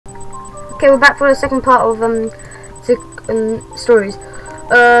Okay, we're back for the second part of stories.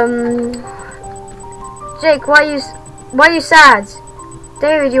 Jake, why are you sad?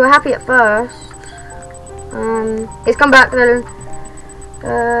 David, you were happy at first. He's come back then.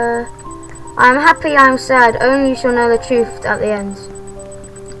 I'm happy, I'm sad. Only you shall know the truth at the end.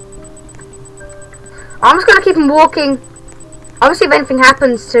 I'm just gonna keep him walking. I want to see if anything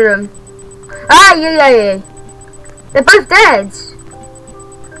happens to them. Ah, yeah. They're both dead.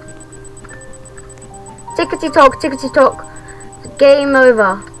 Tickety tock. Game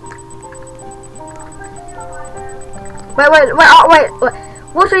over. Wait.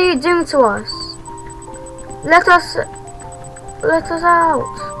 What are you doing to us? Let us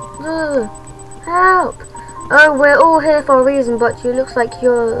out. Help. Oh, we're all here for a reason, but you looks like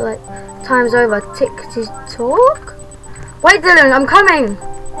you're time's over. Tickety tock. Wait, Dylan, I'm coming.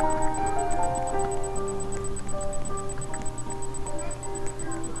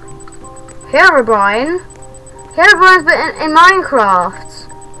 Herobrine? Herobrine's been in Minecraft.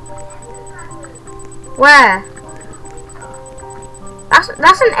 Where?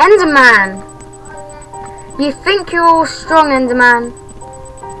 That's an Enderman. You think you're all strong, Enderman?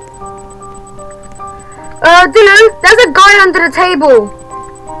 Dylan, there's a guy under the table.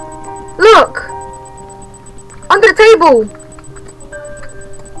 Look. Under the table.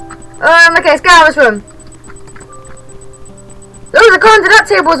 Okay, let's get out of this room. There's a guy under that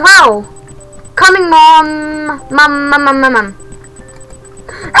table as well. Coming, Mom.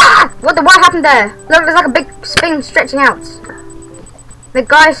 Ah! What happened there? Look, there's like a big spring stretching out. The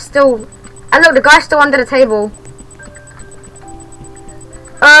guy's still... And look, the guy's still under the table.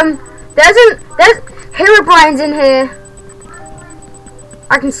 There's Herobrine's in here.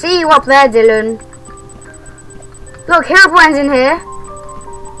 I can see you up there, Dylan. Look, Herobrine's in here.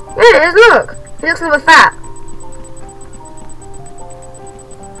 There it is, look. He looks a little bit fat.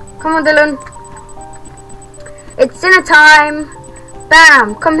 Come on, Dylan. It's dinner time.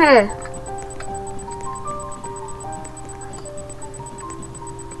 Bam, come here.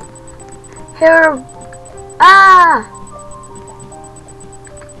 Here.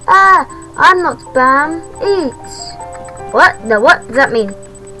 I'm not Bam. Eat. What? No, what does that mean?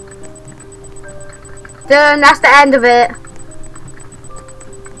 Then that's the end of it.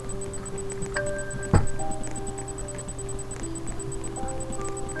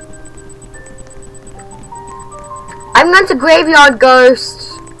 I'm going to Graveyard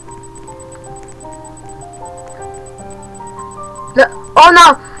Ghost. Look, oh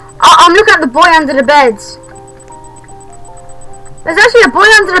no, I'm looking at the boy under the bed. There's actually a boy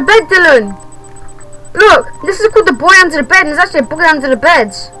under the bed, Dylan. Look, this is called the boy under the bed, and there's actually a boy under the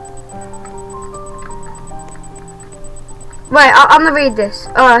bed. Right, I'm gonna read this.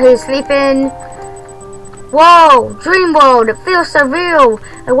 Oh, he's sleeping. Whoa, dream world, it feels so real.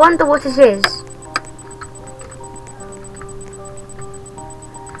 I wonder what it is.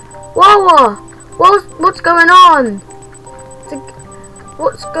 Whoa, what's going on?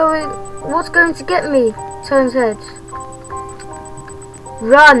 What's going to get me? Turns head.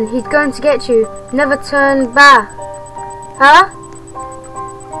 Run, he's going to get you. Never turn back. Huh?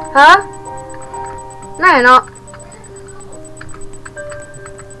 No, you're not.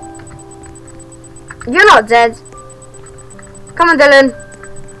 You're not dead. Come on, Dylan.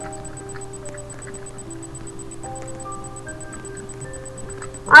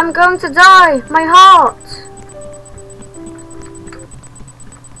 I'm going to die. My heart.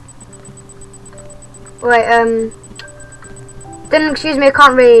 Wait, Dylan, excuse me, I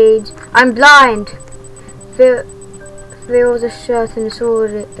can't read. I'm blind. Feel the shirt and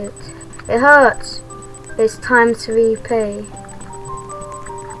sword. It hurts. It's time to repay.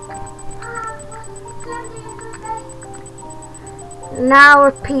 Now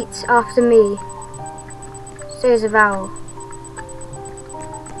repeat after me. Says a vowel.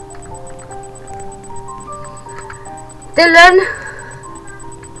 Dylan,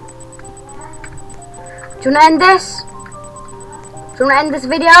 do you want to end this? Do you want to end this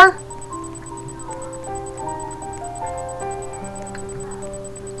video?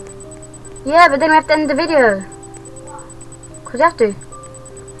 Yeah, but then we have to end the video. Cause you have to.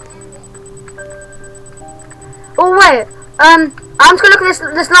 Oh wait, I'm just gonna look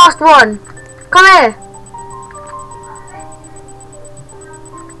at this last one. Come here.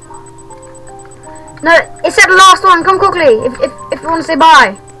 No, it's at the last one. Come quickly, if you want to say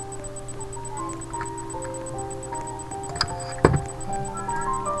bye.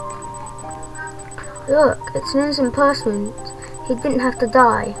 Look, it's an innocent person. He didn't have to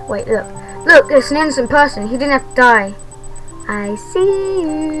die. Wait, look. Look, it's an innocent person. He didn't have to die. I see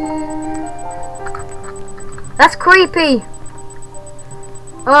you. That's creepy.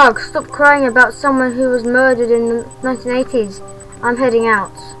 Oh, stop crying about someone who was murdered in the 1980s. I'm heading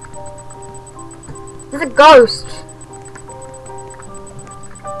out. There's a ghost.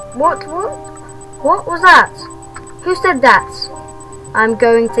 What was that? Who said that? I'm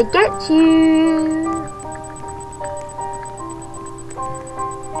going to get you.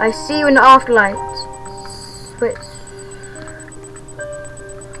 I see you in the afterlife. Switch.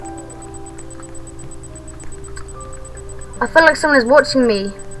 I feel like someone is watching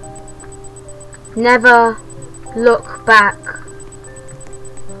me. Never look back.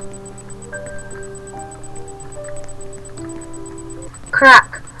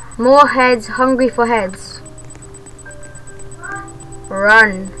 Crack. More heads hungry for heads.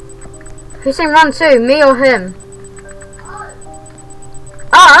 Run. Who's saying run to? Me or him?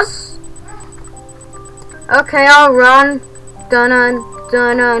 Us? Okay, I'll run. Dun-dun,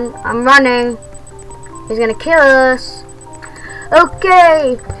 dun-dun. I'm running. He's gonna kill us.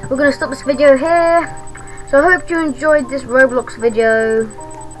 Okay, we're gonna stop this video here. So I hope you enjoyed this Roblox video.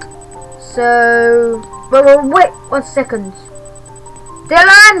 So, wait 1 second.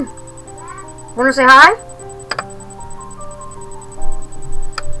 Dylan! Wanna say hi?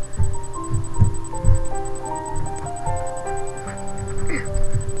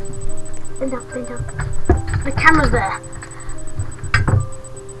 Bend down. The camera's there.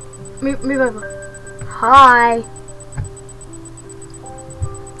 Move over. Hi.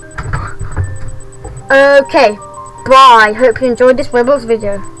 Okay, bye. Hope you enjoyed this Roblox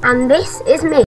video. And this is me.